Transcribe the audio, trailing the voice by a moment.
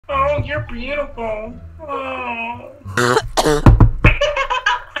you're beautiful. Oh.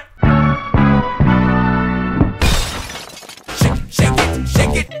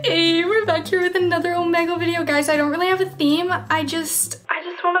 Hey, we're back here with another Omegle video. Guys, I don't really have a theme. I just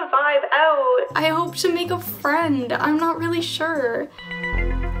want to vibe out. I hope to make a friend. I'm not really sure.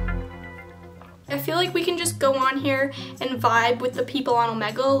 I feel like we can just go on here and vibe with the people on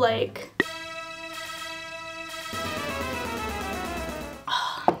Omegle, like...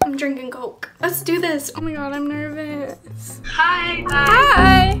 I'm drinking Coke. Let's do this. Oh my god, I'm nervous. Hi.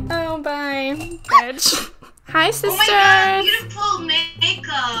 Hi. Oh, bye, bitch. Hi, sisters. Oh my god, beautiful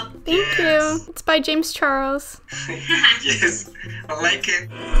makeup. Thank you. It's by James Charles. Yes, I like it.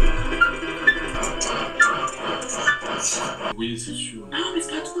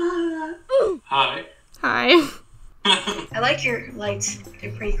 Hi. Hi. I like your lights.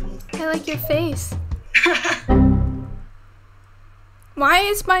 They're pretty cool. I like your face. Why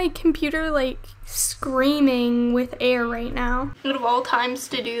is my computer like screaming with air right now? Out of all times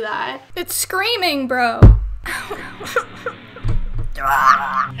to do that. It's screaming, bro. Have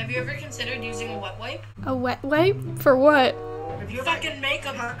you ever considered using a wet wipe? A wet wipe? For what? Have you fucking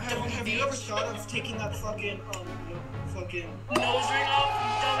makeup? Have you ever thought of taking that fucking nose ring off, you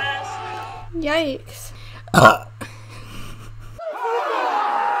dumbass? Yikes. I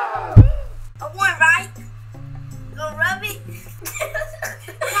want right. Go rub it.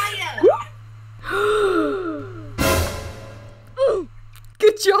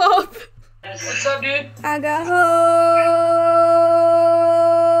 Good job. What's up, dude? I got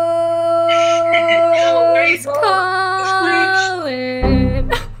hoes calling.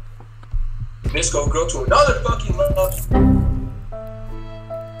 Let's go to another fucking level.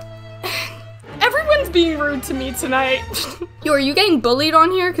 Everyone's being rude to me tonight. Yo, are you getting bullied on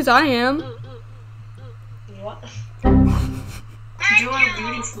here? Because I am. What? You are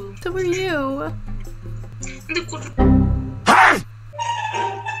beautiful. So are you.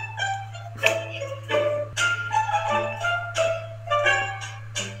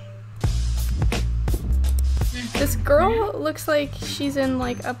 This girl looks like she's in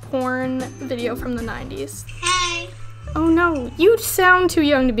like a porn video from the 90s. Hey. Oh no, you sound too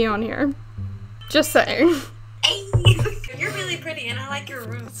young to be on here. Just saying. Hey. You're really pretty and I like your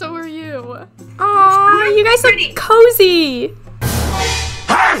room. So are you. Aw, you guys look cozy.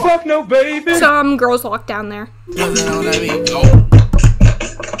 Fuck no, baby. Some girls walk down there.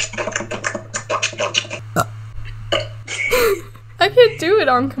 I can't do it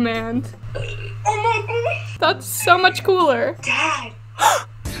on command. Oh my god. That's so much cooler. Dad.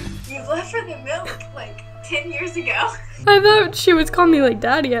 You left for the milk like 10 years ago. I thought she was calling me like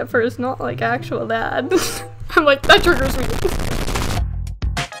daddy at first, not like actual dad. I'm like, that triggers me.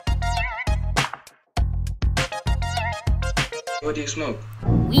 What do you smoke?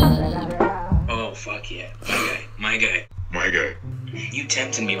 Weed. Oh, fuck yeah. My guy. You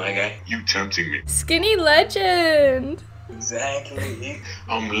tempting me, my guy. You tempting me. Skinny legend. Exactly.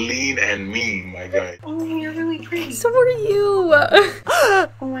 I'm lean and mean, my guy. Oh, you're really pretty. So are you. Oh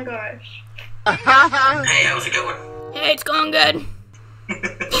my gosh. Hey, how's it going? Hey, it's going good.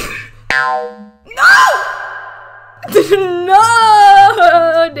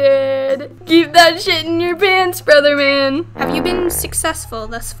 No, dude. Keep that shit in your pants, brother man. Have you been successful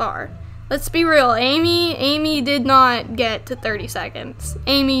thus far? Let's be real. Amy did not get to 30 seconds.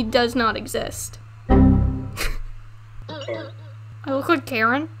 Amy does not exist. I look like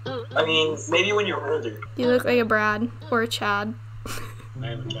Karen. I mean, maybe when you're older. You look like a Brad or a Chad. I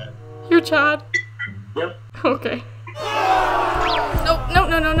am a Chad. You're Chad? Yep. Okay.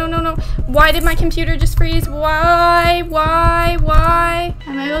 No. Why did my computer just freeze? Why?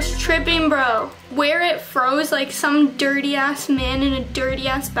 I was tripping, bro. Where it froze like some dirty ass man in a dirty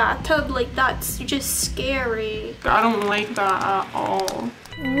ass bathtub, like that's just scary. I don't like that at all.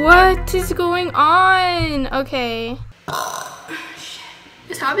 What is going on? Okay.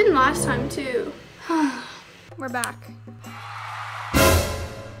 This happened last time too. We're back.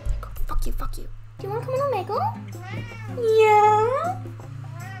 Fuck you. Do you want to come on Omegle? Yeah?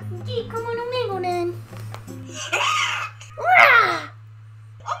 Okay, come on Omegle then.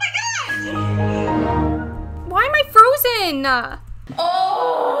 Oh my god! Why am I frozen?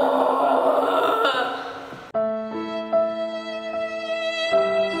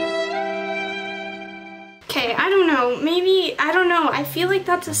 Okay, I don't know. Maybe, I don't know. I feel like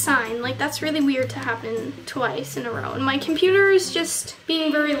that's a sign. Like, that's really weird to happen twice in a row. And my computer is just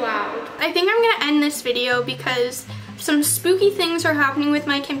being very loud. I think I'm gonna end this video because some spooky things are happening with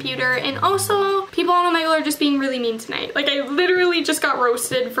my computer, and also people on Omegle are just being really mean tonight. Like, I literally just got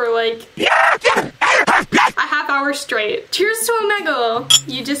roasted for like a half hours straight. Cheers to Omegle.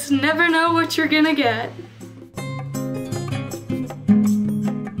 You just never know what you're gonna get.